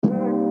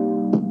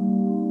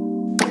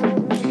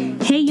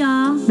Hey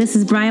y'all, this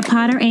is Bria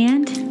Potter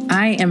and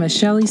I am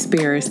Shelly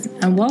Spears,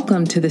 and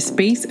welcome to the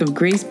Space of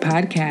Grace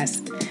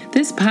podcast.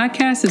 This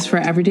podcast is for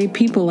everyday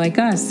people like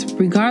us,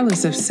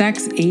 regardless of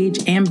sex,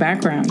 age, and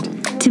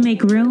background. To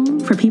make room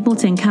for people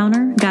to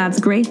encounter God's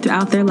grace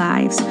throughout their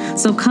lives.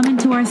 So come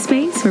into our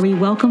space where we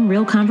welcome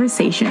real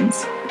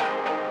conversations.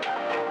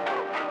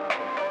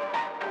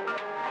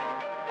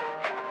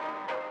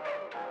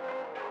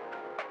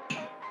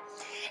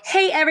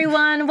 Hey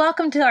everyone,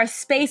 welcome to our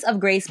Space of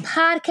Grace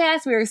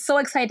podcast. We are so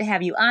excited to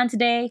have you on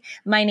today.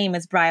 My name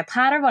is Bria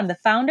Potter, one of the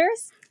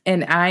founders.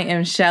 And I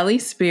am Shelly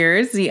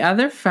Spears, the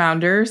other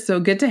founder. So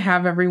good to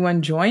have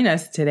everyone join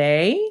us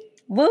today.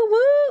 Woo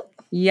woo!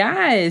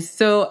 Yes.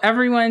 So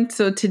everyone,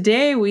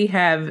 today we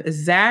have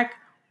Zach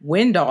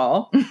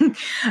Windahl.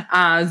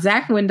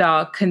 Zach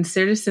Windahl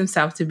considers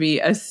himself to be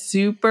a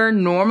super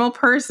normal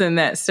person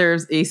that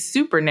serves a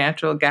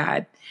supernatural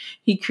God.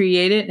 He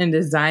created and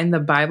designed the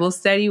Bible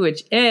study,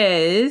 which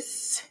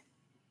is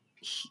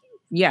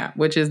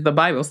the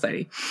Bible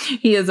study.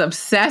 He is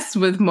obsessed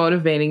with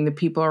motivating the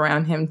people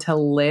around him to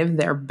live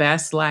their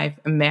best life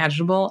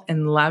imaginable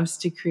and loves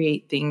to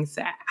create things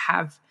that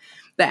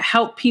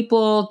help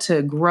people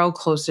to grow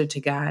closer to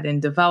God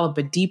and develop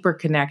a deeper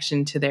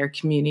connection to their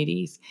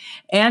communities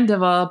and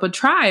develop a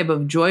tribe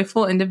of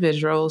joyful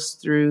individuals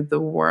through the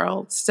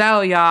world.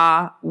 So,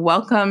 y'all,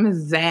 welcome,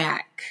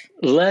 Zach.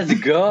 Let's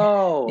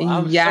go.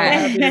 I'm so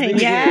happy to be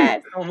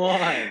here. Come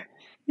on.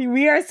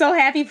 We are so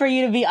happy for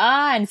you to be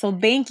on. So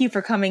thank you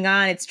for coming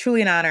on. It's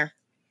truly an honor.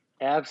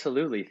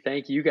 Absolutely.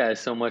 Thank you guys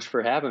so much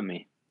for having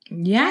me.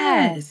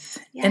 Yes.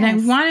 And I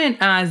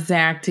wanted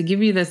Zach to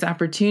give you this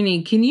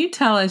opportunity. Can you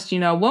tell us,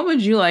 what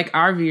would you like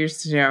our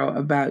viewers to know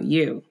about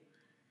you?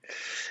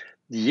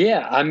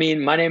 Yeah,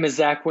 my name is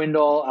Zach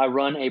Windahl. I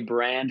run a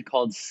brand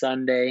called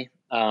Sunday.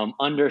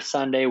 Under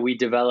Sunday, we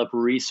develop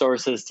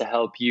resources to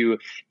help you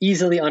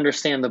easily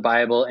understand the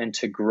Bible and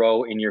to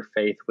grow in your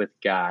faith with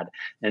God.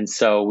 And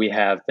so we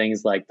have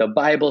things like the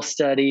Bible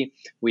study.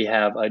 We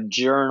have a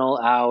journal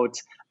out,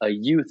 a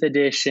youth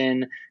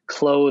edition,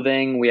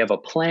 clothing. We have a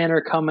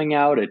planner coming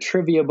out, a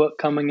trivia book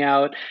coming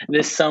out.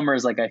 This summer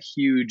is like a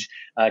huge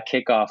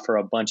kickoff for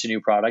a bunch of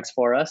new products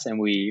for us, and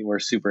we're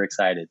super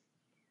excited.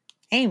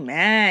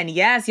 Amen.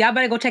 Yes, y'all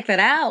better go check that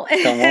out.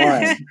 Come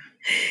on.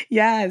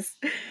 Yes.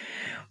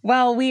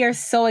 Well, we are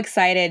so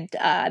excited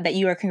that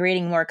you are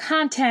creating more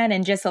content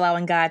and just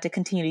allowing God to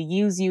continue to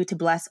use you to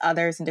bless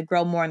others and to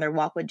grow more in their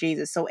walk with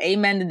Jesus. So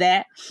amen to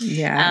that.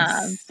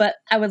 Yes. But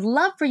I would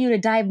love for you to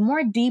dive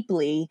more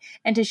deeply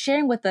into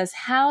sharing with us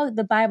how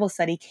the Bible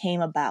study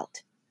came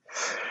about.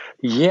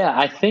 Yeah,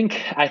 I think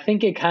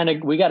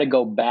it we got to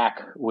go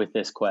back with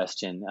this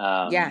question.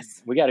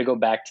 Yes. We got to go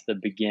back to the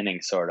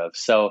beginning, sort of.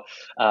 So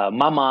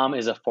my mom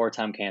is a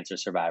 4-time cancer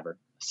survivor.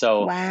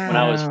 So When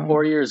I was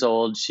 4 years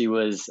old, she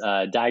was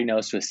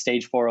diagnosed with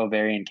stage 4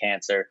 ovarian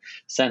cancer,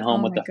 sent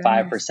home with a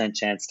 5%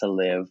 chance to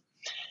live.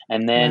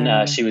 And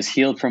then she was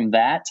healed from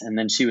that. And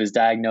then she was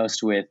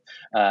diagnosed with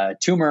a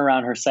tumor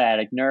around her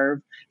sciatic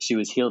nerve. She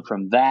was healed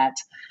from that.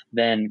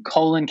 Then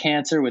colon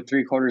cancer with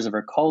 3/4 of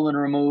her colon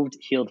removed,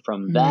 healed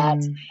from that.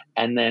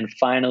 And then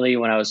finally,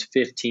 when I was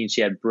 15,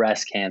 she had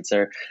breast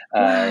cancer,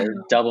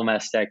 double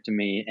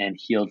mastectomy, and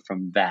healed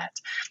from that.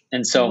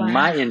 And so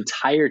my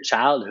entire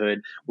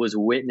childhood was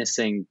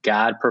witnessing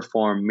God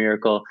perform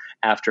miracle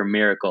after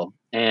miracle.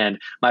 And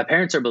my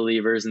parents are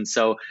believers. And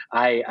so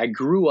I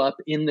grew up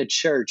in the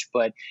church,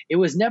 but it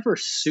was never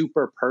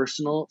super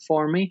personal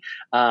for me.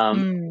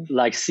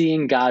 Like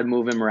seeing God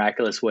move in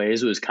miraculous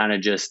ways was kind of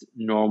just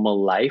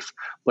normal life,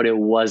 but it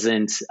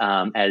wasn't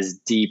as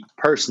deep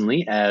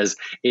personally as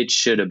it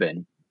should have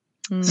been.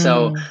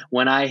 So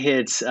when I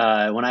hit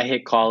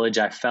college,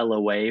 I fell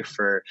away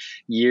for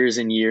years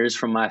and years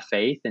from my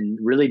faith, and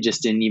really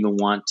just didn't even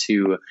want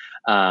to,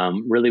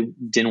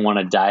 didn't want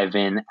to dive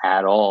in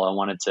at all. I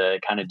wanted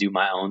to kind of do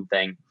my own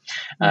thing,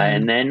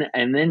 and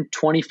then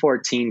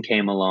 2014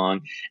 came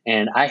along,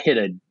 and I hit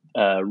a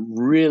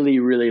really,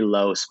 really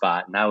low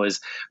spot. And I was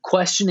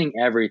questioning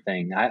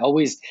everything. I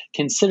always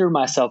considered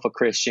myself a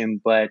Christian,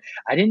 but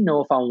I didn't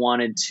know if I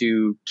wanted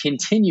to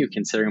continue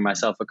considering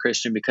myself a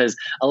Christian because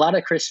a lot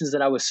of Christians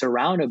that I was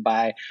surrounded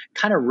by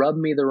kind of rubbed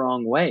me the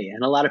wrong way.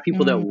 And a lot of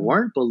people that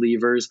weren't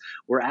believers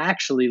were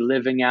actually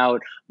living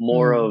out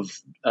more of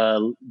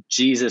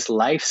Jesus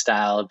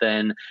lifestyle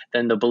than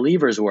the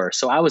believers were.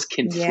 So I was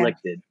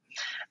conflicted.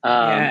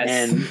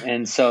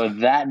 And so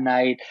that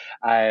night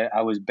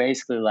I was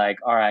basically like,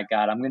 all right,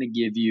 God, I'm going to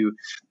give you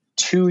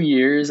 2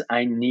 years.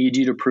 I need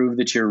you to prove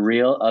that you're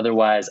real.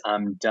 Otherwise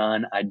I'm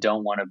done. I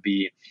don't want to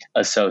be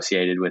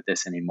associated with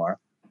this anymore.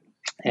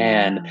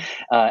 And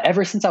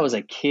ever since I was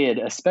a kid,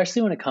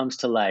 especially when it comes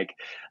to like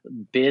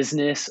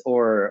business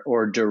or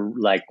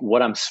like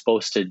what I'm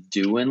supposed to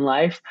do in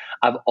life,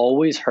 I've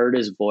always heard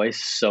his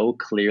voice so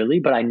clearly,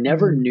 but I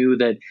never knew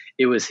that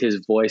it was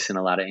his voice in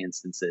a lot of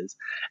instances.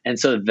 And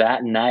so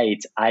that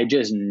night, I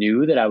just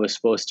knew that I was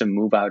supposed to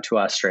move out to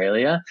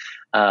Australia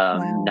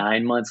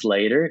 9 months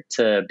later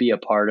to be a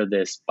part of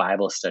this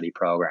Bible study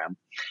program.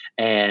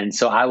 And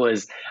so I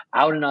was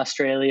out in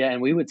Australia,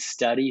 and we would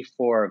study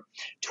for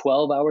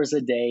 12 hours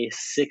a day,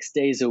 6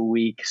 days a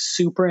week,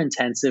 super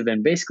intensive,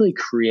 and basically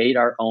create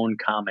our own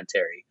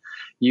commentary.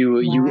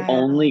 You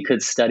only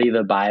could study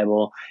the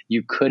Bible.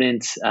 You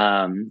couldn't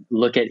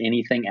look at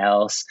anything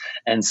else.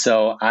 And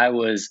so I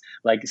was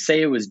like,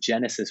 say it was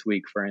Genesis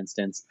week, for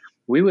instance,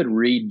 we would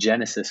read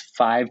Genesis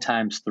 5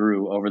 times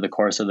through over the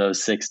course of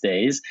those 6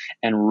 days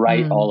and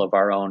write all of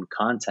our own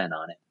content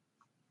on it.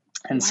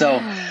 And so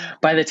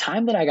by the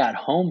time that I got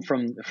home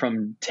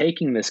from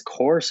taking this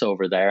course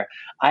over there,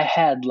 I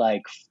had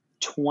like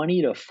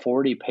 20 to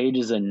 40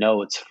 pages of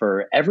notes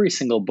for every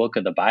single book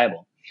of the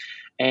Bible.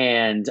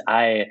 And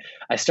I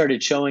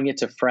started showing it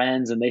to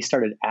friends, and they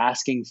started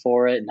asking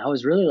for it. And I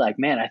was really like,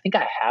 man, I think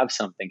I have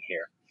something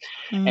here.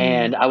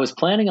 And I was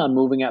planning on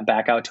moving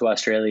back out to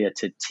Australia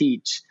to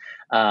teach.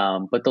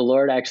 But the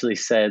Lord actually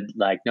said,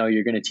 like, no,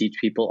 you're going to teach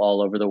people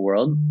all over the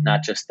world,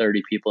 not just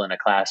 30 people in a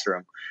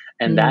classroom.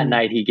 And that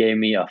night, he gave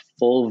me a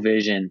full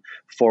vision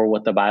for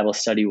what the Bible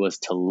study was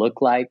to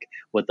look like,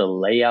 what the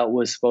layout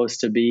was supposed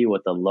to be,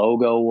 what the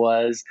logo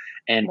was,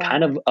 and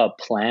kind of a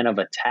plan of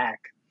attack.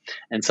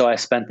 And so I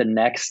spent the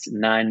next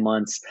 9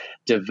 months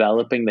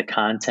developing the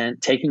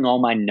content, taking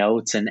all my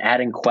notes and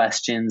adding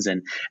questions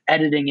and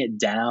editing it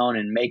down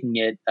and making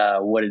it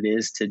what it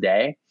is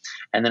today.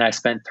 And then I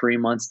spent 3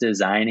 months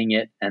designing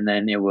it. And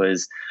then it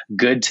was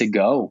good to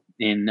go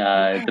in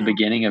the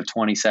beginning of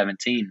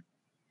 2017.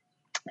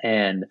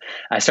 And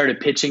I started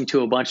pitching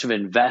to a bunch of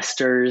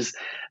investors,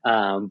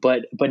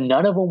 but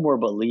none of them were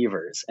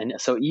believers. And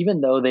so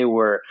even though they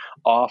were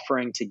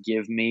offering to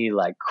give me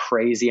like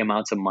crazy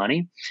amounts of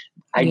money,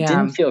 I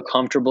didn't feel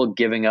comfortable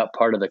giving up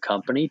part of the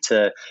company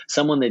to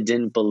someone that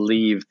didn't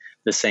believe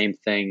the same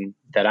thing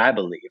that I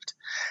believed.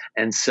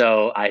 And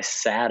so I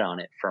sat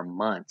on it for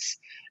months.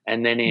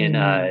 And then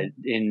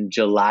in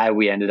July,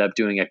 we ended up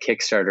doing a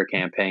Kickstarter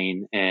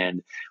campaign,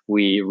 and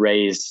we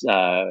raised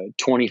sold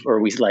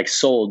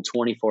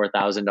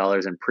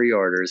 $24,000 in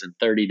pre-orders in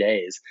 30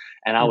 days.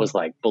 And I was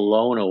like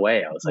blown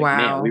away. I was like,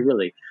 man,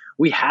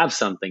 we have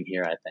something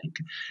here, I think.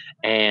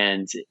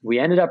 And we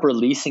ended up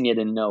releasing it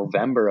in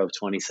November of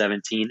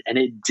 2017, and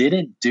it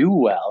didn't do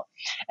well.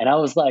 And I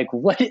was like,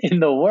 what in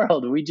the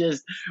world? We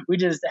just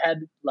had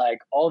like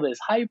all this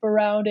hype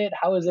around it.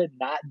 How is it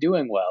not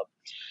doing well?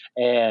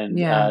 And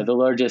the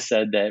Lord just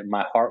said that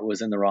my heart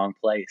was in the wrong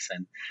place.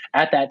 And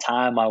at that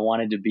time, I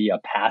wanted to be a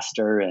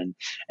pastor and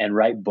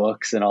write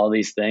books and all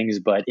these things.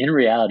 But in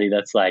reality,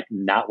 that's like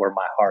not where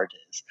my heart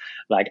is.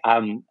 Like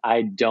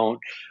I don't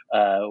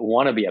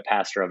want to be a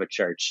pastor of a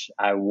church.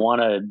 I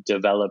want to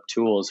develop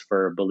tools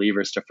for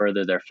believers to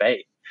further their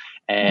faith.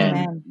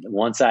 And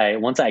once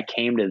I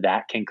came to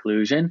that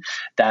conclusion,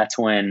 that's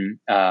when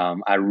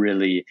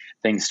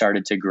things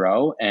started to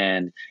grow,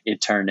 and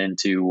it turned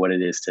into what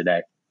it is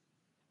today.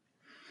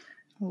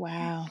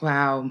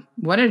 Wow.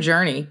 What a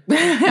journey.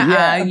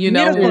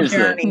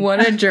 Journey.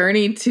 What a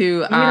journey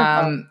to,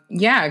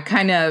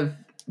 kind of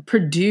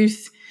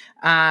produce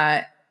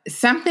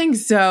something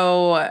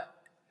so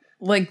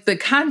like the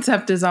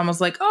concept is almost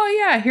like, oh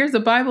yeah, here's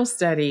a Bible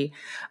study.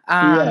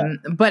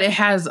 But it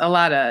has a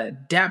lot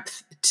of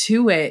depth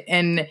to it,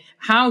 and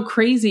how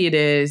crazy it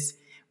is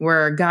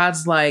where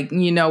God's like,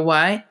 you know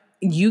what?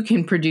 You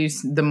can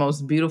produce the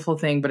most beautiful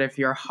thing, but if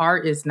your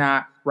heart is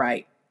not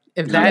right,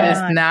 if that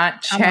is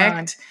not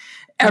checked,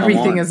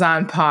 everything is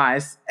on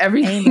pause.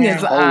 Everything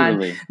is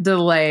on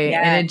delay.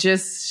 And it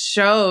just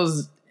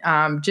shows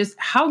just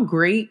how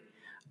great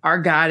our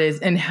God is,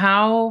 and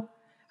how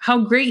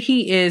great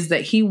he is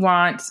that he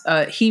wants,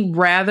 he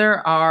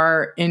rather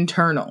our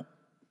internal,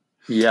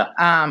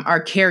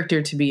 our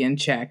character to be in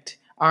check,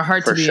 our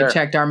heart to be in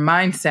check, our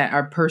mindset,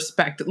 our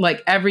perspective,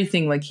 like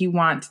everything, like he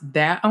wants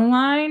that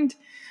aligned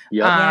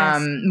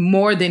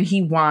more than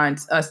he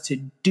wants us to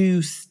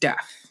do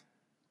stuff.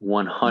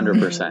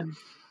 100%.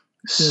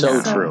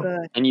 So true.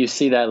 Good. And you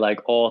see that like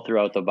all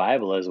throughout the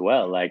Bible as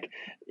well. Like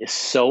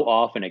so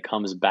often it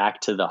comes back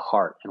to the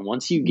heart. And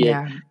once you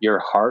get your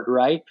heart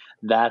right,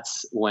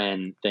 that's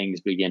when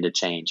things begin to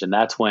change. And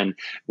that's when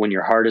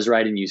your heart is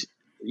right and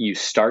you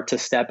start to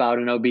step out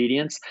in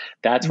obedience,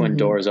 that's when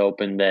doors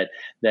open that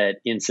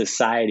in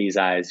society's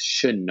eyes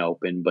shouldn't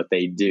open, but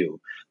they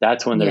do.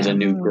 That's when there's a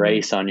new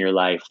grace on your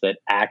life that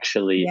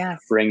actually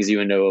brings you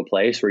into a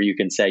place where you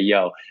can say,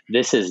 yo,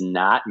 this is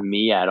not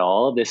me at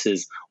all. This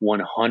is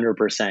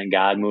 100%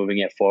 God moving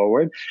it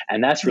forward.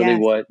 And that's really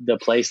what the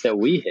place that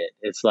we hit.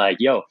 It's like,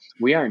 yo,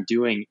 we aren't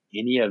doing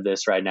any of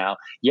this right now.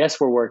 Yes,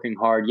 we're working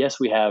hard. Yes,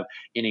 we have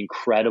an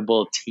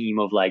incredible team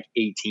of like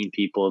 18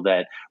 people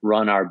that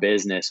run our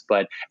business.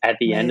 But at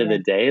the end of the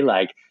day,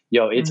 like,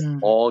 yo, it's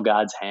all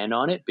God's hand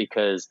on it,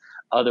 because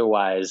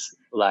otherwise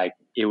like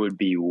it would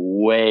be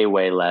way,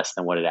 way less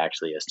than what it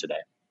actually is today.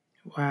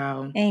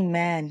 Wow.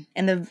 Amen.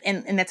 And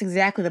that's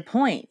exactly the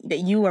point, that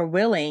you are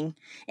willing,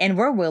 and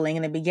were willing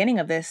in the beginning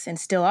of this and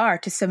still are,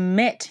 to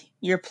submit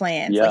your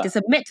plans, like to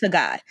submit to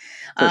God.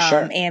 For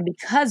sure. And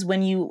because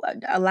when you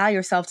allow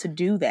yourself to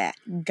do that,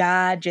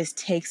 God just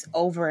takes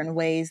over in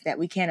ways that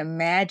we can't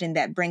imagine,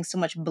 that brings so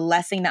much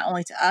blessing, not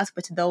only to us,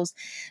 but to those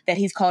that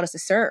he's called us to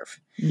serve.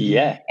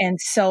 Yeah.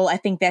 And so I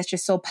think that's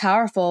just so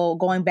powerful,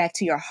 going back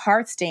to your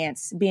heart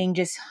stance, being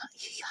just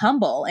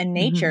humble in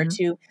nature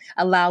to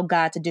allow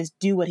God to just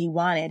do what he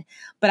wanted.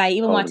 But I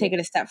even want to take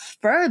it a step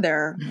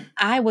further.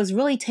 I was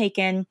really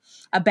taken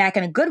aback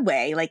in a good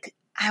way. Like,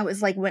 I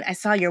was like, when I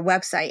saw your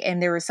website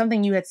and there was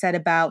something you had said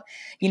about,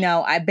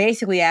 I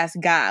basically asked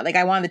God, like,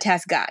 I wanted to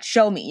test God,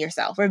 show me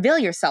yourself, reveal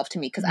yourself to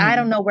me, because I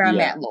don't know where I'm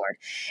at, Lord.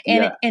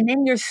 And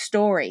in your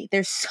story,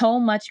 there's so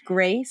much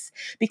grace,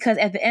 because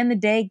at the end of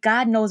the day,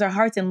 God knows our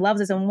hearts and loves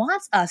us and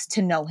wants us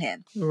to know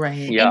him. Right.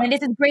 Yeah. And it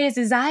is his greatest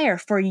desire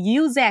for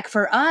you, Zach,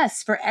 for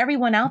us, for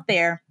everyone out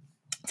there,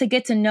 to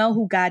get to know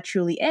who God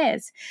truly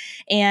is.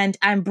 And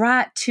I'm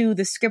brought to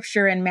the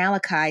scripture in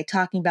Malachi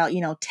talking about,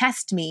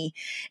 test me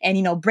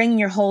and, bring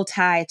your whole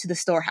tithe to the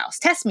storehouse.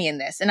 Test me in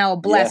this and I will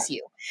bless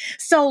you.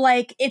 So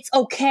like, it's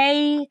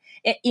okay,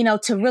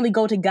 to really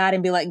go to God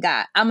and be like,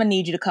 God, I'm going to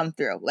need you to come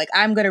through. Like,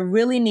 I'm going to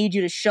really need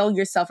you to show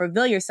yourself,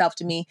 reveal yourself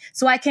to me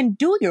so I can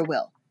do your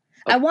will.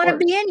 I want to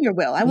be in your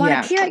will. I want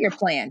to carry out your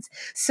plans.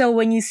 So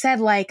when you said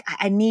like,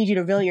 I need you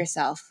to reveal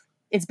yourself,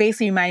 it's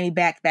basically reminding me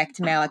back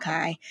to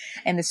Malachi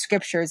and the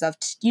scriptures of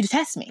you to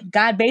test me.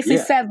 God basically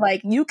said,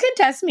 like, you can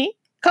test me.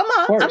 Come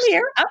on, I'm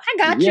here. I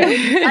got you.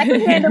 I can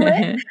handle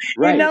it.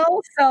 Right.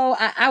 So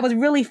I was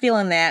really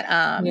feeling that,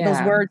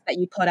 those words that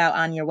you put out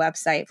on your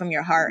website from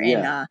your heart,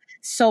 and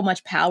so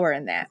much power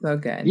in that. So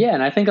good. Yeah.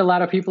 And I think a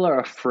lot of people are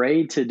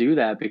afraid to do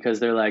that because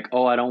they're like,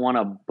 oh, I don't want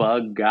to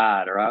bug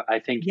God, or I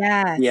think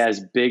he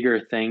has bigger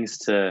things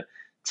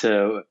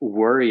to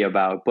worry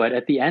about. But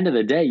at the end of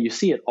the day, you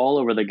see it all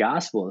over the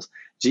Gospels.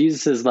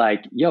 Jesus is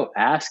like, yo,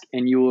 ask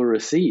and you will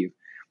receive.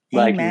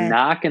 Like,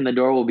 knock and the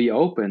door will be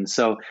open.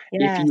 So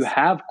if you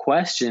have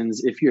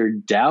questions, if you're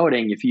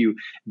doubting, if you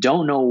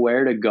don't know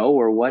where to go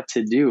or what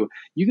to do,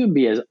 you can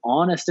be as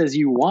honest as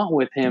you want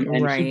with him.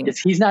 And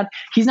he's not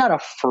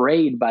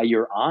afraid by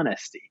your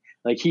honesty.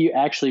 Like, he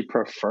actually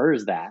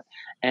prefers that.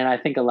 And I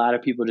think a lot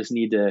of people just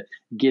need to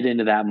get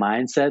into that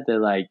mindset. They're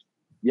like,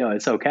 yo,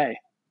 it's okay.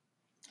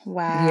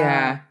 Wow.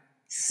 Yeah.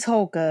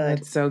 So good.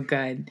 That's so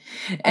good.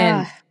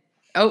 And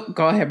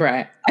go ahead,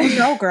 Brian. Oh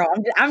no, girl.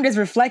 I'm just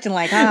reflecting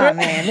like, oh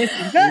man, this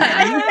is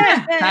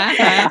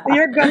good.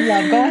 You're good,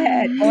 love. Go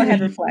ahead. Go ahead,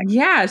 reflect.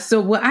 Yeah.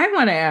 So what I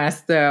want to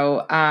ask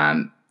though,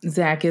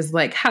 Zach, is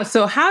like,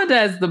 how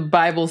does the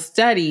Bible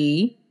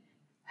study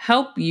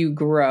help you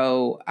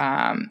grow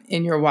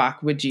in your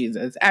walk with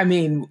Jesus? I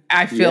mean,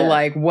 I feel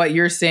like what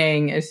you're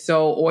saying is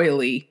so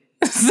oily.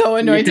 So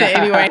anointed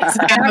anyway. So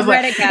I was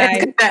like,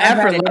 it's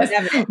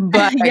effortless.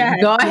 But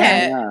go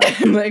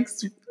ahead. Like,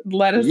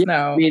 let us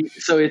know. I mean,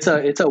 so it's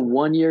a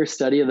 1-year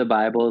study of the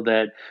Bible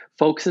that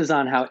focuses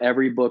on how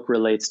every book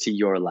relates to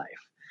your life.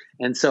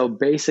 And so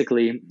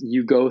basically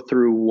you go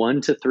through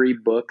 1 to 3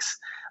 books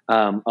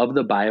of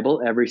the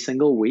Bible every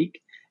single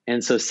week.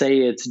 And so say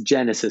it's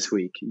Genesis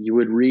week, you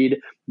would read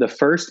the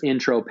first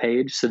intro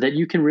page so that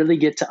you can really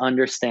get to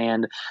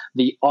understand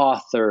the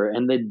author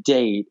and the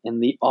date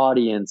and the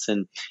audience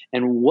and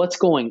what's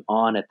going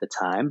on at the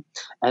time.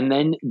 And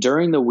then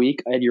during the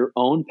week at your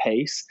own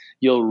pace,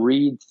 you'll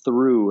read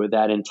through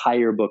that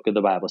entire book of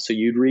the Bible. So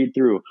you'd read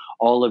through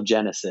all of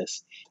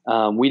Genesis.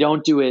 We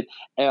don't do it.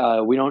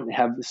 We don't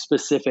have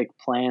specific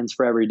plans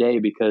for every day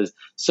because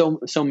so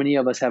many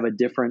of us have a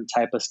different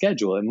type of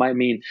schedule. It might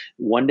mean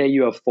one day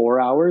you have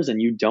 4 hours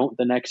and you don't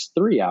the next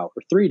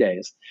 3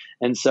 days.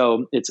 And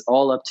so it's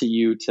all up to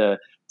you to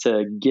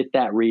get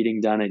that reading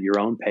done at your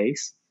own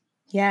pace.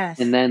 Yes.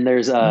 And then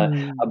there's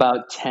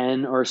about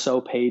 10 or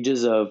so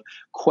pages of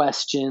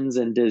questions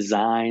and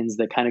designs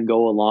that kind of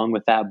go along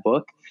with that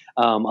book.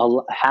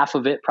 Half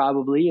of it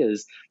probably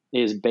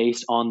is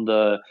based on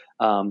the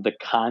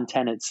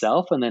content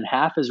itself. And then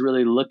half is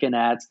really looking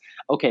at,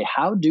 okay,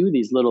 how do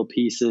these little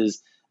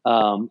pieces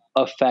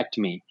affect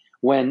me?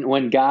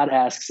 When God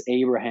asks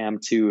Abraham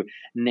to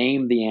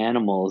name the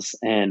animals,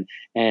 and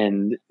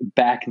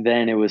back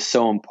then it was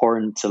so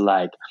important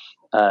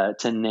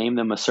to name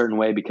them a certain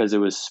way because it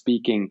was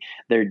speaking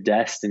their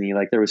destiny.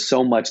 Like, there was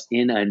so much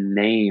in a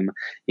name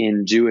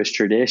in Jewish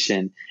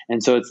tradition.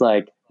 And so it's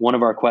like, one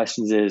of our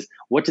questions is,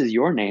 what does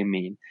your name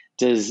mean?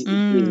 Is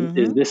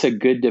this a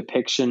good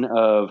depiction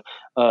of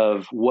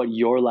what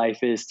your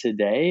life is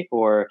today,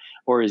 or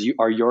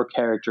are your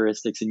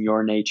characteristics and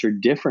your nature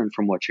different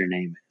from what your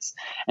name is?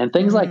 And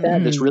things like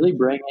that, just really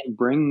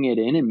bringing it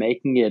in and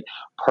making it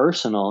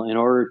personal in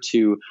order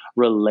to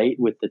relate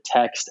with the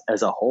text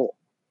as a whole.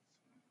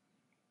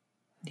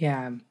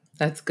 Yeah,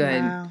 that's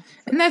good. Wow.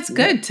 And that's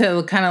good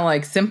to kind of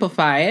like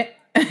simplify it.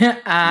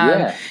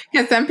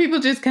 Because some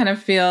people just kind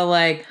of feel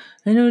like,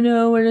 I don't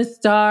know where to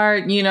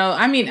start.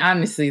 I mean,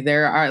 honestly,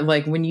 there are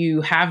like when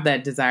you have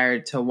that desire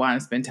to want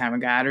to spend time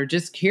with God or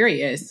just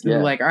curious,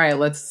 you're like, all right,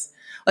 let's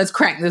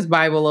crack this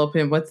Bible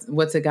open.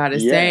 What's it got to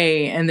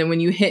say? And then when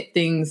you hit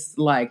things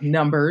like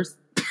Numbers,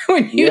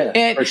 when you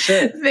hit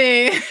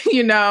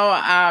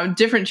the,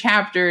 different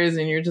chapters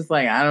and you're just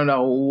like, I don't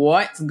know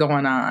what's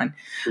going on.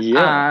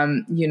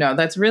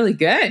 That's really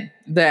good.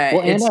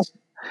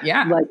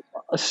 Like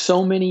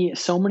so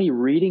many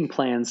reading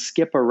plans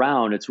skip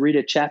around. It's read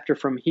a chapter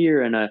from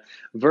here and a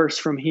verse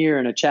from here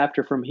and a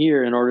chapter from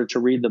here in order to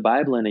read the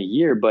Bible in a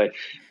year. But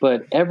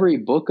every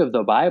book of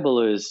the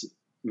Bible is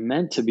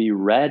meant to be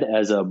read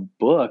as a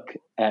book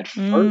at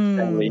first,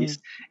 at least,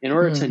 in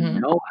order to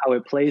know how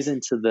it plays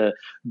into the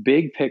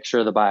big picture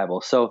of the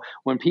Bible. So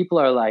when people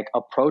are like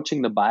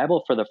approaching the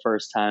Bible for the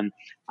first time,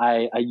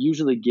 I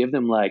usually give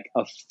them like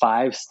a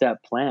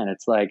 5-step plan.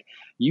 It's like,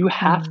 you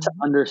have to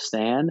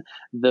understand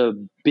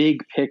the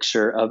big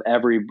picture of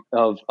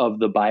of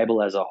the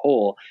Bible as a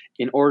whole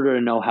in order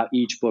to know how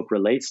each book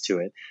relates to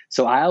it.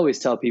 So I always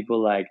tell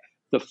people, like,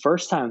 the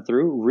first time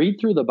through, read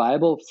through the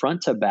Bible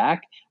front to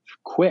back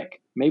quick.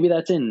 Maybe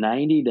that's in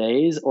 90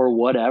 days or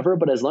whatever,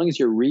 but as long as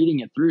you're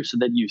reading it through so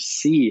that you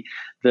see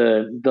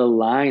the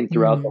line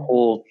throughout the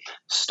whole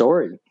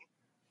story.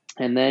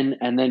 And then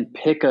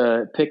pick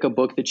a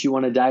book that you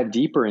want to dive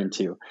deeper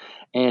into.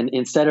 And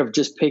instead of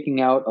just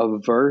picking out a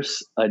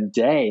verse a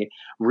day,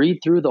 read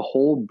through the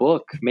whole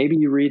book. Maybe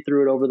you read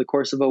through it over the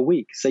course of a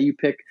week. Say you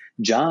pick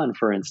John,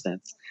 for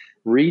instance.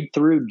 Read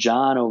through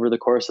John over the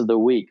course of the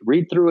week.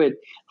 Read through it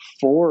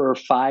 4 or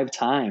 5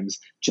 times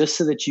just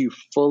so that you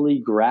fully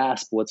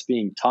grasp what's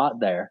being taught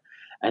there.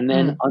 And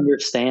then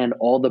understand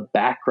all the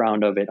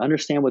background of it,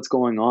 understand what's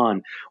going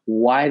on,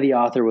 why the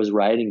author was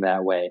writing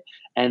that way.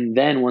 And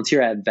then once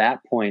you're at that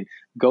point,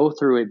 go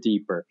through it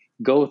deeper,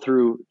 go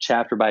through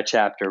chapter by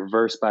chapter,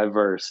 verse by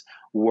verse,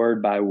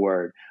 word by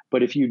word.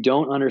 But if you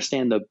don't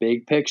understand the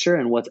big picture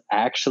and what's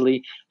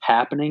actually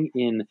happening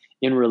in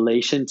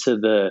relation to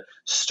the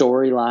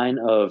storyline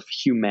of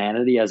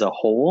humanity as a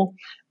whole,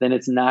 then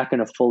it's not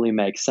going to fully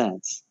make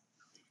sense.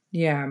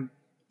 Yeah.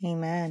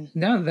 Amen.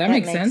 No, that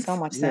makes sense. So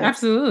much sense.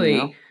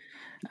 Absolutely.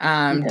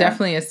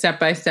 Definitely a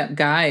step-by-step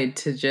guide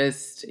to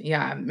just,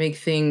 make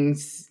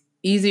things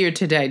easier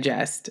to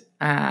digest.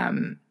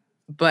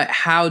 But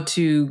how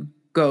to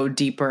go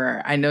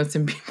deeper. I know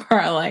some people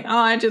are like, oh,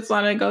 I just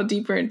want to go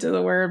deeper into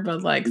the word.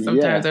 But like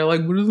sometimes they're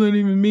like, what does that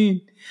even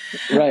mean?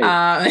 Right.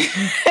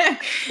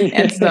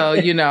 And so,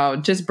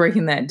 just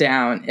breaking that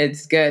down,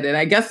 it's good. And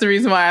I guess the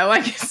reason why I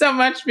like it so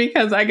much,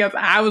 because I guess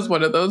I was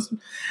one of those,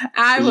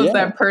 I was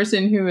that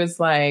person who was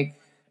like,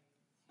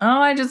 oh,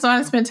 I just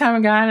want to spend time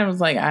with God. And I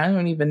was like, I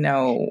don't even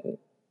know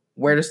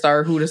where to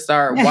start, who to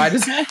start. Why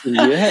does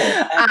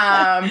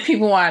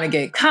people want to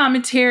get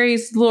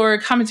commentaries?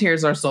 Lord,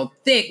 commentaries are so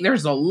thick. They're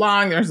so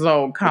long. They're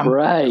so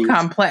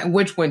complex.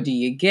 Which one do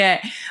you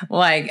get?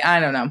 Like, I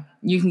don't know.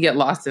 You can get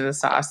lost in the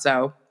sauce.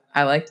 So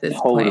I like this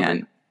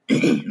plan.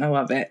 I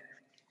love it.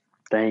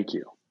 Thank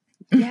you.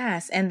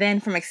 Yes. And then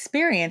from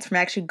experience, from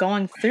actually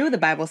going through the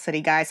Bible study,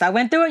 guys. So I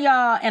went through it,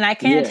 y'all, and I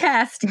can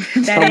attest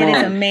that it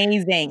is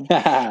amazing.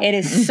 It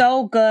is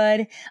so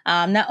good.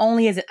 Not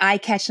only is it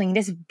eye-catching,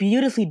 it's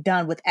beautifully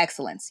done with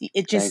excellence.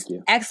 It just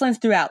excellence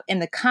throughout in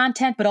the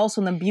content, but also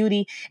in the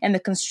beauty and the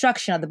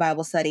construction of the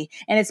Bible study.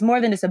 And it's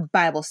more than just a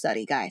Bible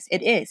study, guys.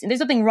 It is. And there's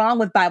nothing wrong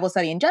with Bible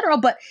study in general,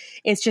 but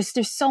it's just,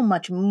 there's so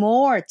much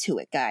more to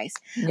it, guys.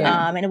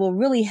 And it will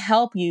really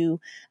help you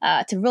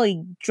to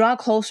really draw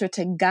closer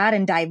to God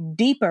and dive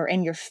deeper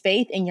in your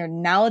faith and your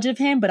knowledge of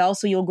him, but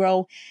also you'll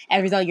grow as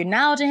a result of your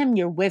knowledge of him,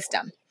 your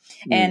wisdom.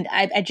 And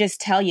I just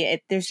tell you,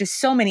 there's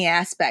just so many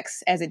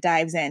aspects as it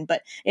dives in,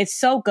 but it's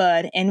so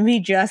good. And we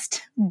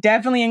just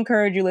definitely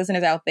encourage you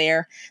listeners out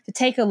there to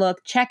take a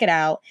look, check it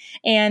out.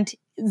 And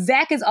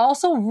Zach is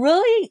also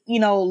really,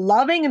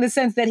 loving in the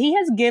sense that he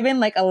has given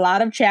like a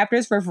lot of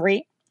chapters for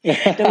free.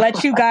 To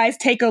let you guys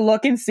take a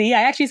look and see.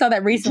 I actually saw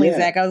that recently,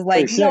 Zach. I was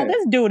like,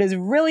 this dude is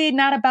really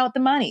not about the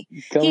money.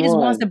 He just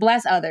wants to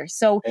bless others.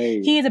 So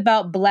he is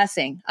about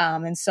blessing.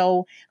 And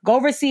so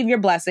go receive your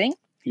blessing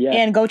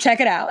and go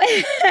check it out.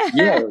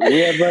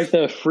 We have like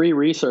the free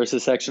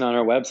resources section on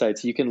our website.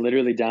 So you can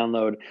literally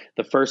download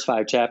the first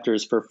 5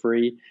 chapters for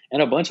free and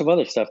a bunch of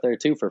other stuff there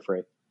too for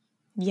free.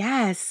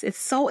 Yes, it's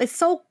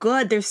so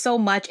good. There's so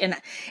much. And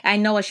I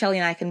know Shelly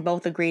and I can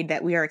both agree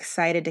that we are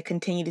excited to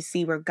continue to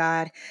see where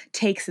God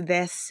takes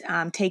this,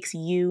 takes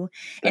you.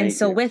 And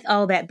so with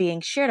all that being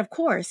shared, of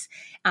course,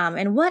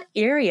 in what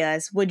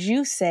areas would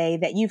you say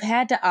that you've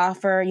had to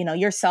offer,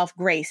 yourself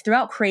grace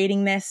throughout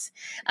creating this?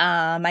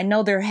 I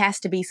know there has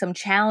to be some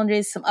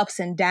challenges, some ups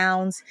and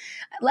downs.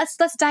 Let's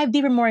dive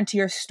deeper more into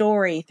your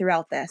story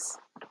throughout this.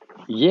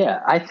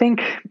 Yeah, I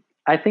think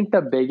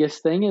the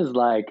biggest thing is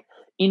like,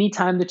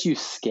 anytime that you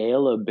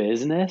scale a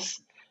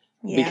business,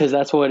 because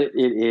that's what it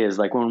is.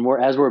 Like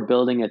as we're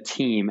building a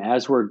team,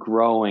 as we're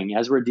growing,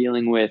 as we're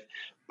dealing with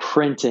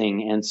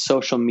printing and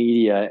social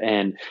media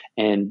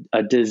and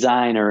a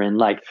designer, and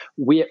like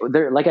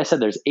I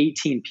said, there's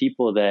 18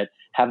 people that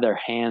have their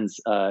hands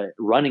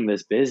running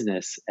this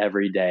business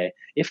every day,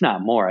 if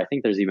not more. I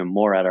think there's even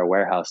more at our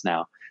warehouse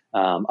now,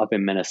 up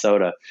in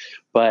Minnesota.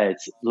 But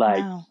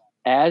like, Wow.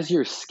 as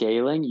you're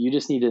scaling, you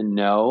just need to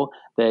know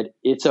that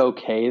it's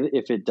okay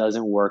if it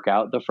doesn't work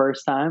out the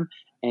first time,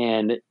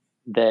 and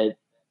that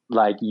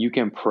like you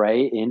can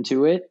pray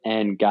into it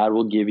and God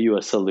will give you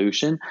a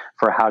solution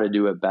for how to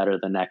do it better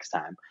the next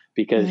time,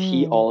 because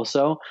he Mm.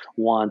 also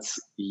wants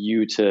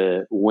you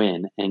to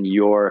win and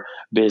your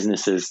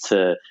businesses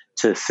to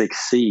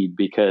succeed,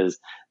 because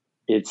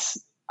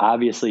it's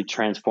obviously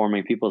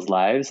transforming people's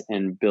lives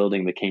and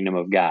building the kingdom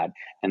of God,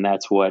 and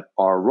that's what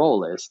our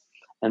role is.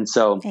 And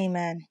so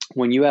Amen.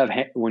 when you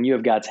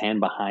have God's hand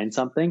behind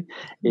something,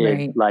 it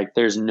Right. like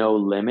there's no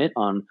limit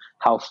on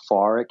how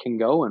far it can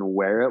go and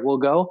where it will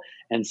go.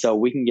 And so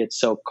we can get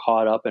so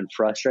caught up and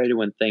frustrated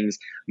when things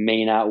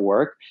may not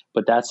work,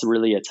 but that's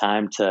really a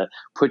time to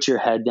put your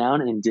head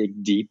down and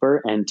dig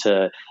deeper, and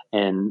to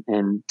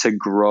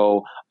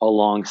grow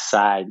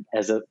alongside,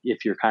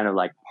 if you're kind of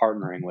like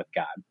partnering with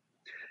God.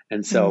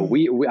 And so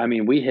Mm. I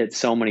mean, we hit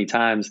so many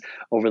times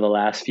over the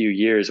last few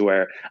years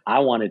where I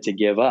wanted to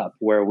give up,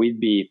 where we'd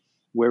be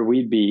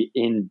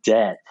in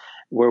debt,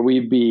 where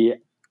we'd be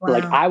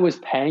like, Wow. I was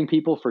paying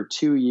people for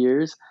 2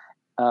 years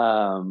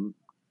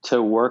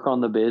to work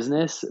on the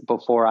business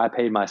before I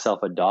paid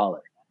myself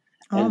 $1.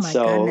 Oh And my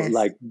so goodness.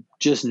 like,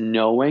 just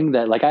knowing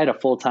that, like, I had a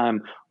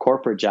full-time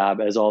corporate job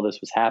as all this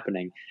was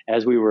happening,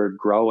 as we were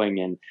growing,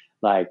 and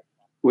like,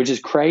 which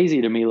is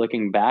crazy to me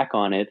looking back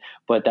on it,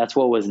 but that's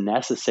what was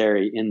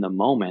necessary in the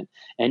moment.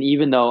 And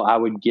even though I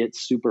would get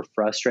super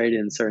frustrated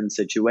in certain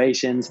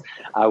situations,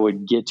 I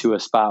would get to a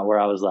spot where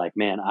I was like,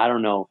 man, I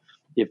don't know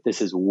if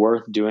this is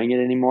worth doing it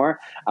anymore.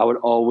 I would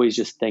always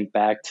just think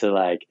back to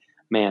like,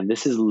 man,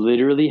 this is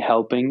literally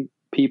helping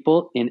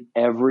people in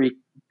every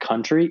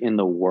country in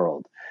the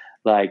world.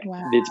 Like,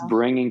 Wow. it's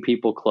bringing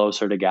people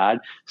closer to God.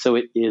 So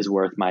it is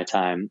worth my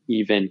time,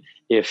 even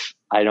if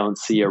I don't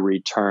see a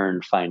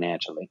return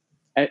financially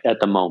at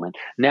the moment.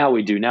 Now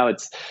we do. Now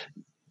it's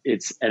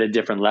at a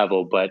different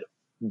level, but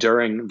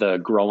during the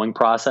growing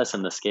process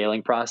and the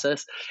scaling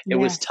process, it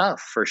was Yes.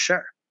 tough for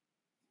sure.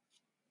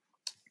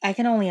 I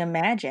can only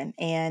imagine.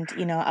 And,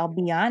 I'll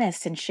be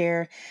honest and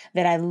share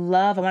that I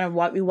want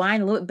to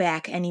rewind a little bit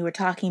back. And you were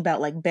talking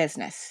about like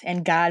business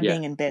and God Yeah.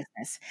 being in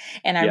business.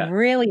 And I Yeah.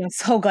 really am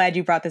so glad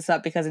you brought this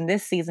up, because in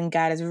this season,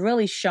 God has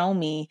really shown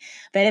me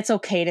that it's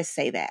okay to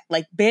say that.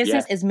 Like,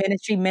 business Yeah. is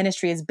ministry,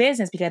 ministry is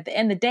business, because at the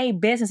end of the day,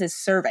 business is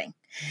serving.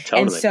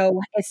 And Totally. so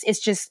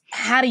it's just,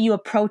 how do you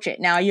approach it?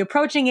 Now, you're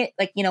approaching it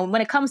like,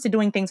 when it comes to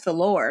doing things for the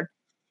Lord,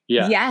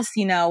 Yeah. yes,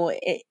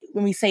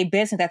 when we say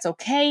business, that's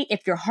okay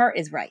if your heart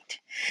is right.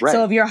 So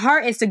Right. if your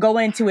heart is to go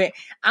into it,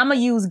 I'm going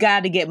to use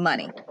God to get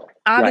money.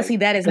 Right. Obviously,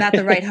 that is not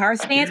the right heart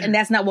stance, and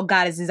that's not what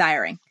God is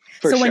desiring.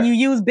 For So when you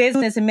sure. use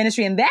business and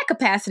ministry in that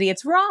capacity,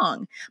 it's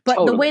wrong. But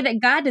the way Totally.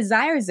 that God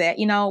desires it,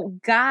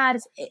 God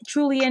is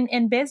truly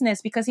in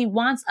business, because he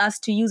wants us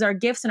to use our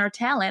gifts and our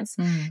talents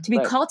Mm. to be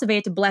Right.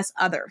 cultivated to bless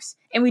others.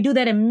 And we do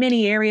that in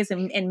many areas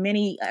and in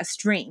many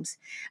streams.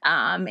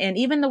 And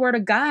even the word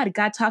of God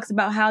talks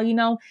about how,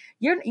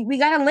 we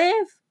got to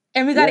live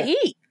and we got to Yeah.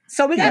 eat.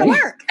 So we got to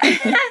Right. work.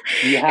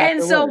 You have And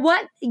to so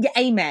work.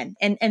 amen.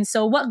 And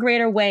so what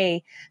greater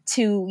way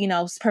to,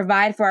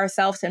 provide for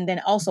ourselves and then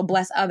also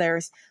bless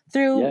others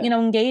through, Yeah.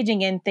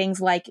 engaging in things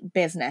like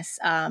business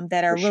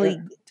that are For really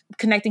sure.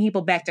 connecting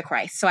people back to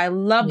Christ. So I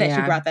love that you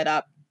Yeah. brought that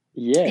up.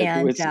 Yeah,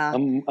 And it's yeah,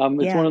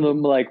 one of the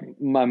like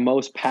my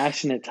most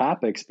passionate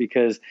topics,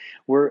 because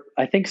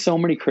I think so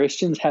many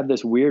Christians have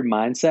this weird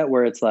mindset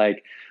where it's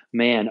like,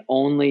 man,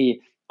 only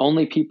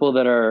people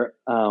that are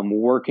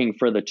working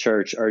for the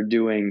church are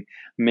doing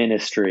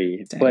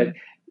ministry. But Same.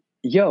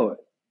 yo,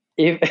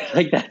 if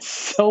like, that's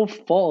so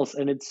false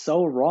and it's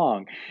so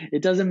wrong.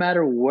 It doesn't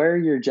matter where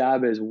your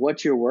job is,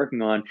 what you're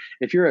working on.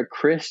 If you're a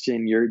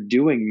Christian, you're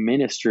doing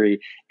ministry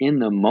in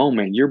the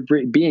moment. You're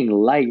being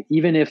light.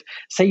 Even if,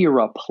 say, you're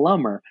a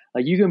plumber,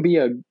 like, you can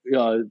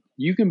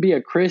be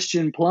a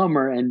Christian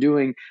plumber and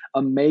doing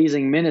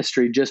amazing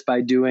ministry just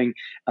by doing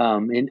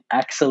an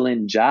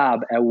excellent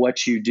job at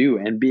what you do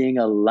and being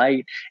a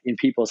light in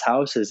people's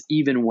houses,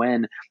 even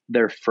when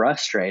they're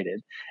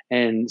frustrated.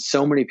 And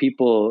so many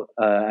people,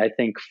 I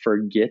think,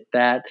 forget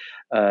that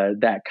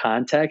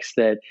context,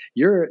 that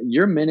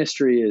your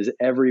ministry is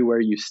everywhere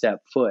you step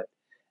foot.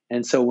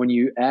 And so when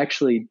you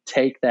actually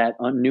take that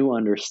new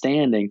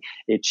understanding,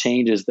 it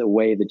changes the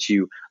way that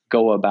you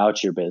go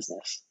about your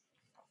business.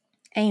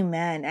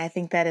 amen. I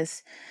think that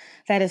is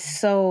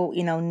so,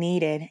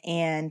 needed.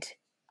 And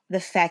the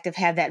fact of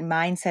have that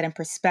mindset and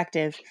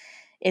perspective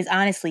is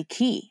honestly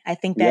key. I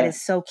think that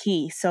is so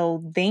key.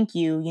 So thank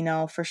you,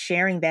 for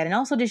sharing that, and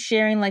also just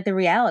sharing like the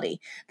reality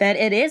that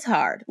it is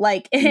hard.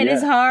 Like it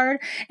is hard,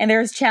 and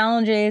there's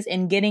challenges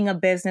in getting a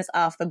business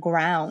off the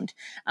ground.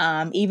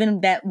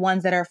 Even that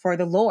ones that are for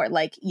the Lord.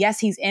 Like, yes,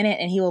 he's in it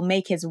and he will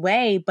make his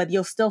way, but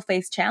you'll still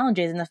face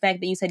challenges. And the fact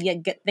that you said,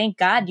 thank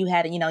God you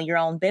had, your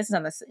own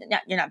business on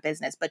you're not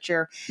business, but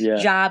your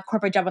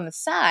corporate job on the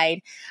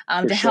side,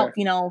 to help,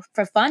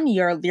 for fund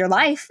your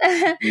life.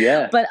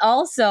 But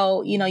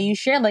also, you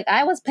shared, like,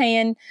 I was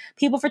paying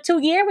people for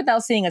 2 years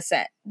without seeing a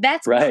cent.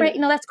 That's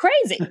that's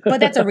crazy, but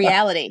that's a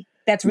reality.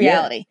 That's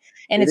reality.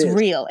 And it's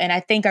real. And I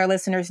think our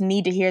listeners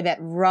need to hear that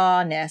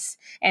rawness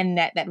and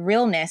that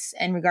realness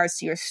in regards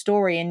to your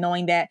story, and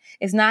knowing that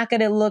it's not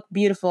going to look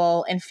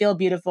beautiful and feel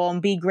beautiful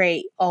and be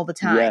great all the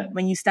time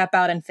when you step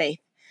out in faith.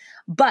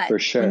 But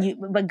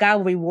but God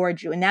will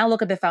reward you. And now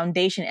look at the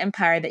foundation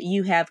empire that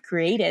you have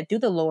created through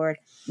the Lord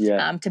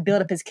to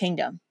build up his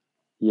kingdom.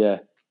 Yeah.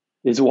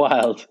 It's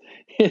wild.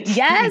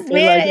 Yes,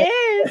 man, it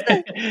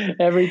is.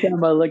 Every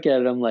time I look at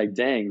it, I'm like,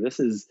 dang,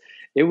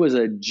 it was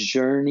a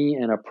journey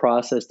and a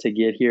process to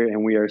get here.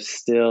 And we are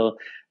still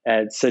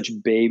at such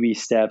baby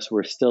steps.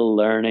 We're still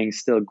learning,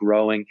 still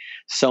growing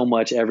so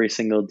much every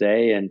single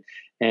day.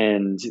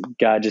 And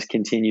God just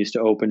continues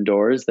to open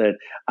doors that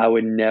I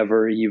would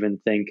never even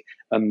think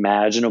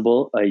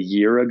imaginable a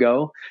year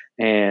ago.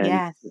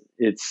 And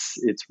it's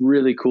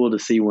really cool to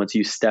see once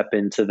you step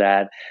into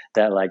that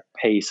like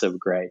pace of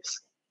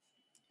grace.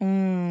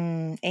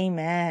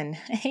 Amen.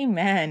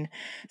 Amen.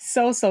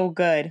 So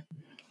good.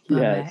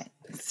 Love it.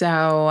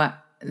 So,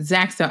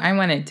 Zach, I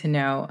wanted to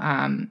know,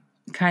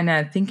 kind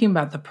of thinking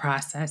about the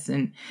process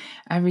and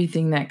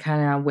everything that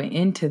kind of went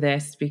into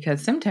this,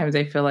 because sometimes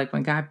I feel like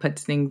when God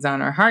puts things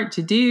on our heart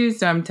to do,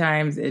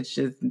 sometimes it's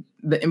just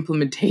the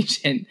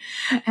implementation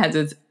has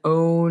its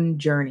own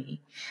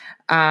journey.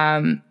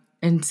 And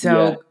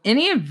so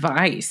any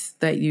advice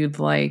that you'd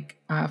like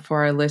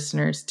for our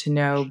listeners to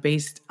know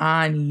based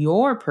on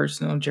your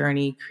personal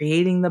journey,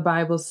 creating the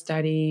Bible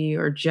study,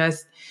 or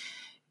just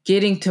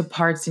getting to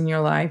parts in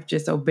your life,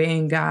 just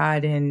obeying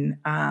God, and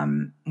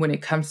when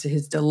it comes to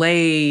his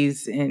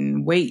delays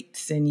and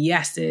waits and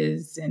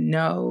yeses and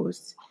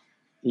nos?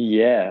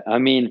 Yeah. I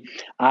mean,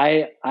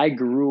 I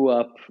grew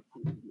up,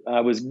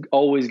 I was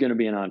always going to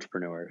be an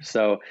entrepreneur.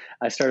 So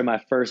I started my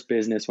first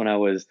business when I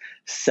was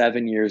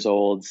 7 years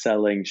old,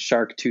 selling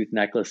shark tooth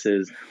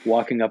necklaces,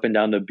 walking up and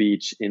down the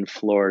beach in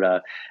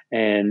Florida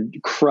and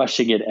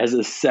crushing it as a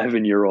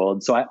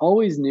 7-year-old. So I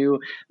always knew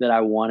that I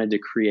wanted to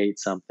create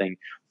something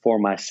for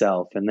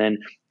myself. And then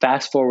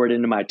fast forward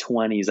into my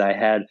 20s, I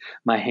had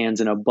my hands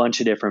in a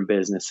bunch of different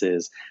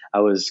businesses.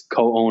 I was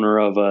co-owner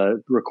of a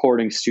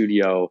recording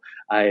studio.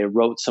 I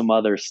wrote some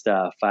other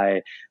stuff.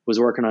 I was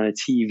working on a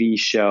TV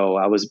show.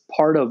 I was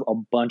part of a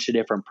bunch of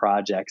different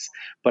projects.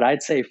 But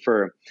I'd say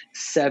for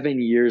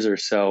 7 years or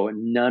so,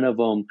 none of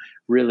them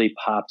really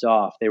popped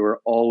off. They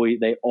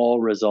all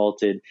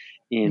resulted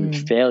in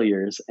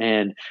failures.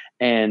 And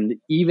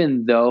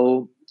even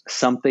though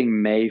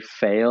something may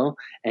fail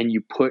and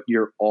you put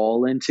your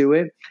all into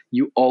it,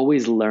 you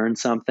always learn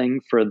something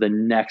for the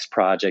next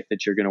project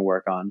that you're going to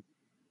work on.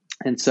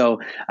 And so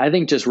I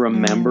think just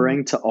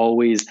remembering to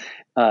always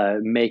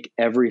make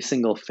every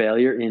single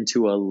failure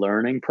into a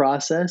learning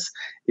process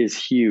is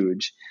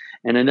huge.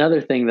 And another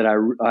thing that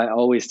I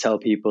always tell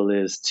people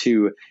is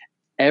to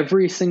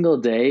every single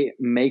day,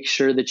 make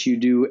sure that you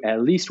do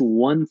at least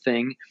one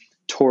thing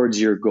towards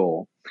your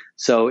goal.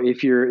 So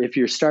if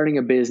you're starting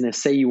a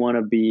business, say you want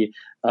to be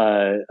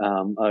a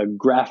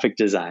graphic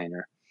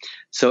designer.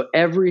 So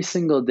every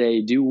single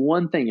day, do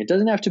one thing. It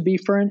doesn't have to be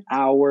for an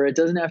hour. It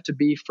doesn't have to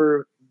be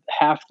for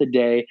half the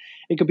day.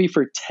 It could be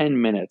for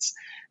 10 minutes.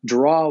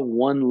 Draw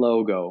one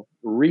logo,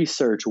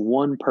 research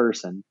one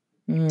person.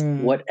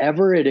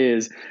 Whatever it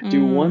is,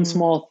 do one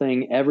small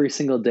thing every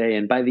single day.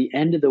 And by the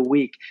end of the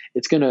week,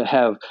 it's going to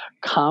have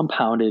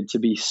compounded to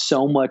be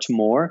so much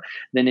more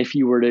than if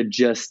you were to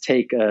just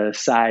take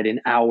aside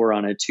an hour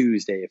on a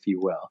Tuesday, if you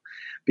will.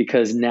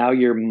 Because now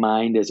your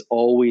mind is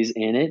always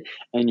in it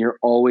and you're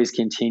always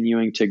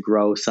continuing to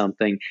grow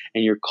something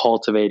and you're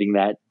cultivating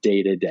that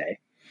day to day.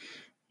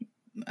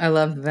 I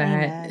love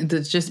that.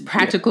 It's just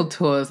practical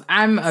tools.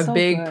 I'm a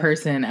big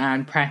person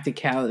on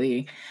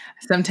practicality.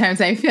 Sometimes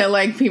I feel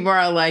like people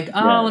are like,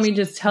 let me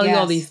just tell you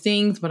all these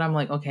things. But I'm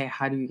like, okay,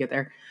 how do you get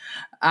there?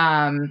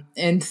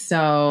 And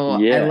so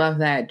I love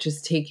that.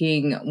 Just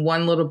taking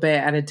one little bit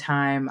at a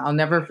time. I'll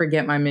never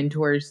forget my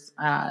mentors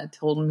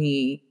told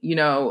me,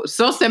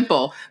 so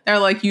simple. They're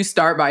like, you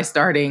start by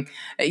starting.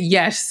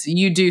 Yes,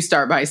 you do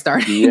start by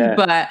starting,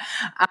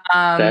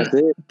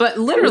 but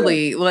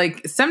literally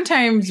like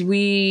sometimes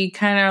we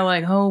kind of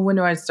like, oh, when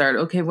do I start?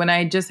 Okay. When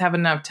I just have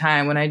enough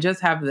time, when I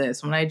just have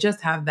this, when I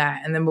just have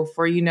that. And then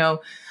before you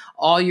know,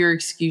 all your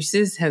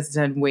excuses has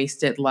been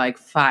wasted like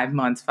 5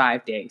 months,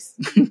 5 days.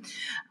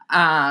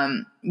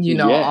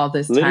 All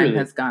this time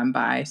has gone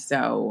by.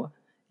 So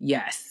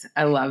yes,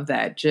 I love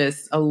that.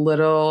 Just a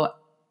little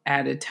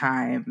at a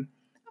time.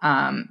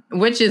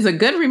 Which is a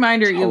good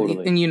reminder.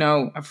 Totally.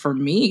 And for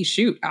me,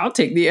 shoot, I'll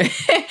take the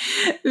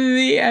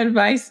the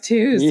advice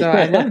too. So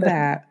I love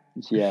that.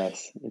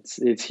 Yes,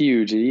 it's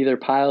huge. It either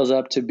piles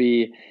up to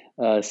be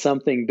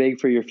something big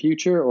for your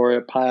future, or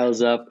it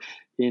piles up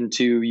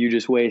into you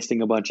just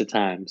wasting a bunch of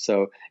time.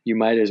 So you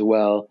might as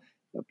well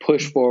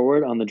push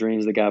forward on the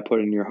dreams that God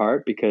put in your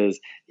heart, because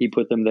He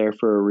put them there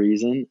for a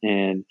reason.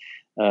 And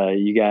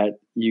you got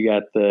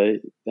the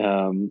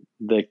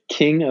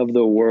King of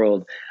the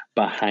world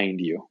behind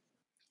you.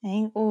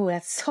 Oh,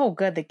 that's so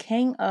good. The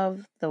King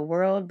of the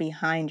world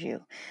behind you.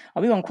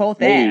 Oh, we're going to quote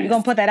that. We're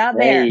going to put that out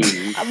there.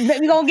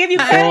 We're going to give you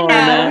credit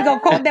now. We're going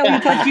to quote that when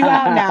we put you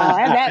out now.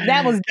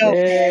 That was dope.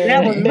 Yeah.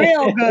 That was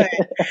real good.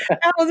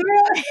 That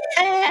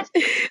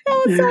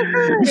was so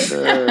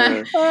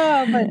good.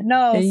 Oh, but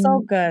no, so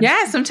good.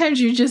 Yeah,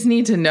 sometimes you just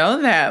need to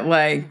know that.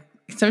 Like,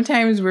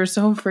 sometimes we're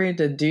so afraid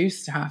to do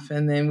stuff,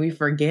 and then we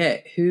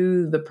forget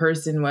who the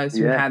person was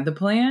who had the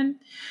plan,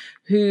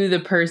 who the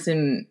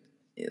person...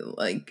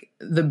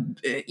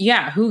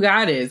 who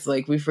God is.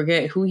 Like, we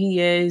forget who He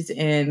is,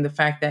 and the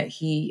fact that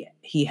He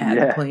had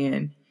the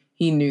plan.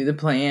 He knew the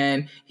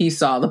plan. He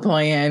saw the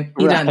plan.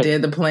 He done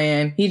did the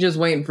plan. He just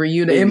waiting for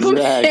you to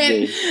implement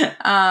it.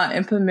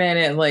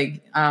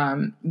 Like,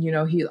 He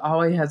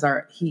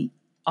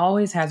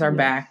always has our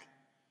back.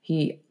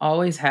 He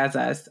always has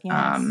us.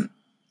 Yes.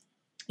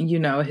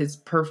 His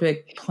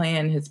perfect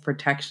plan, His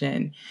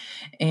protection,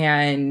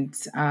 and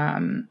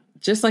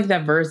just like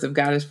that verse, if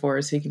God is for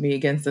us, who can be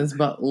against us?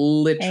 But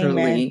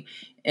literally,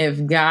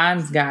 if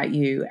God's got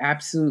you,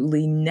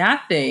 absolutely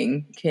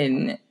nothing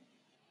can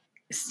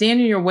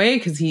stand in your way,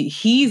 because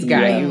He's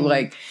got you.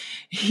 Like,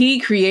 He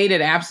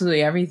created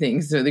absolutely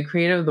everything. So the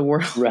creator of the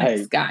world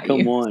has got you.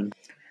 Come on.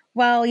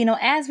 Well,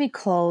 as we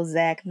close,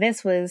 Zach,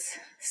 this was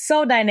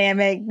so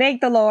dynamic. Thank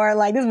the Lord.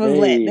 Like, this was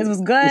lit. This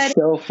was good.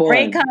 So fun.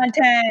 Great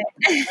content.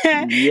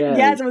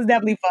 Yes, it was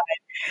definitely fun.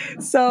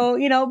 So,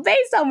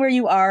 based on where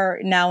you are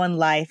now in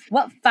life,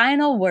 what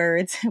final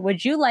words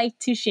would you like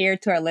to share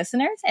to our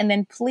listeners? And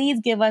then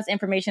please give us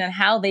information on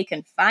how they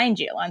can find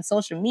you on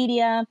social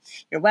media,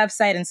 your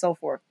website, and so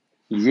forth.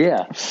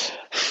 Yeah.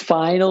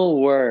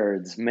 Final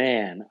words,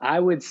 man. I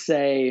would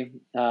say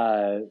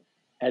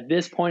at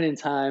this point in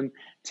time,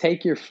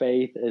 take your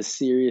faith as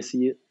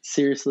seriously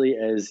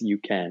as you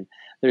can.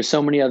 There's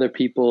so many other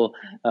people,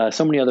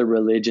 so many other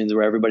religions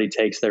where everybody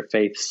takes their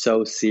faith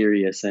so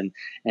serious. And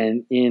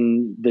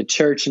in the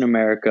church in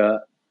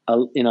America,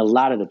 in a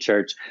lot of the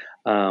church,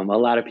 a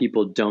lot of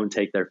people don't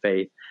take their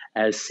faith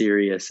as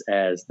serious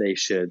as they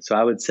should. So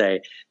I would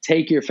say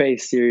take your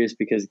faith serious,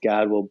 because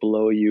God will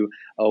blow you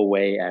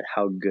away at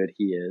how good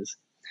He is.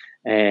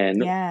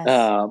 And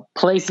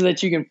places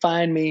that you can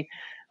find me,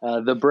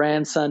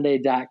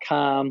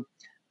 thebrandsunday.com,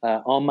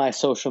 on my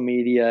social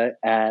media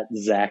at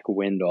Zach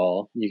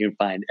Windahl. You can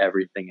find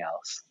everything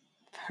else.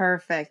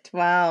 Perfect.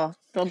 Wow.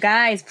 So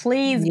guys,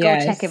 please go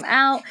check him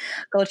out.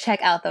 Go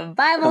check out the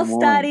Bible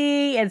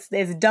study.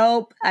 It's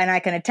dope, and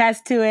I can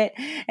attest to it.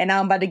 And now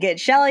I'm about to get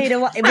Shelly to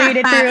read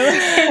it through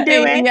and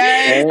do it.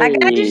 Hey. I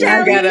got you,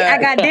 Shelly. I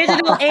got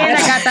digital and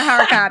I got the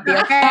hard copy.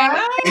 Okay.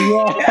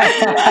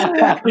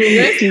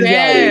 Listen,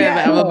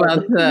 I'm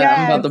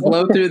about to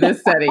blow through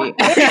this study.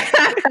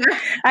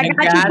 I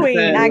got you,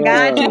 Queen. I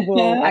got you, boo.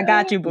 I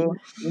got you, boo.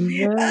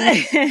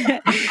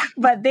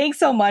 But thanks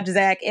so much,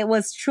 Zach. It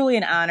was truly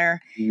an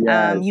honor.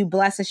 Yes. You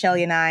blessed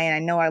Shelly and I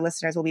know our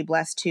listeners will be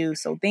blessed too.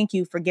 So thank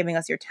you for giving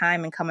us your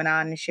time and coming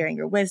on and sharing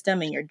your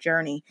wisdom and your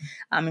journey,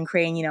 and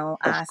creating,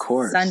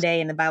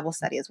 Sunday in the Bible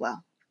study as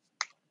well.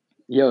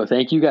 Yo,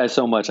 thank you guys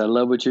so much. I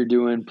love what you're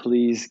doing.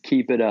 Please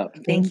keep it up.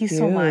 Thank you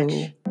so much.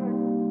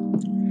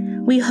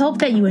 We hope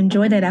that you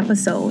enjoyed that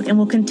episode and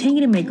will continue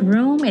to make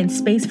room and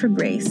space for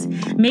grace.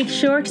 Make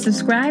sure to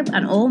subscribe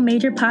on all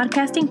major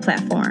podcasting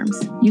platforms.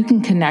 You can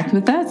connect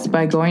with us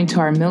by going to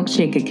our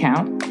Milkshake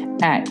account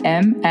at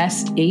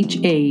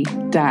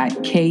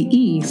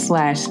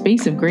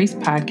msha.ke/Space of Grace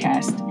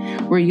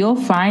podcast, where you'll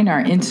find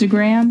our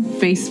Instagram,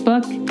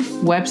 Facebook,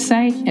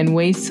 website, and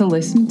ways to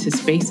listen to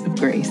Space of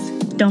Grace.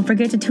 Don't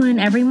forget to tune in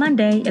every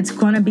Monday. It's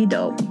gonna be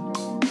dope.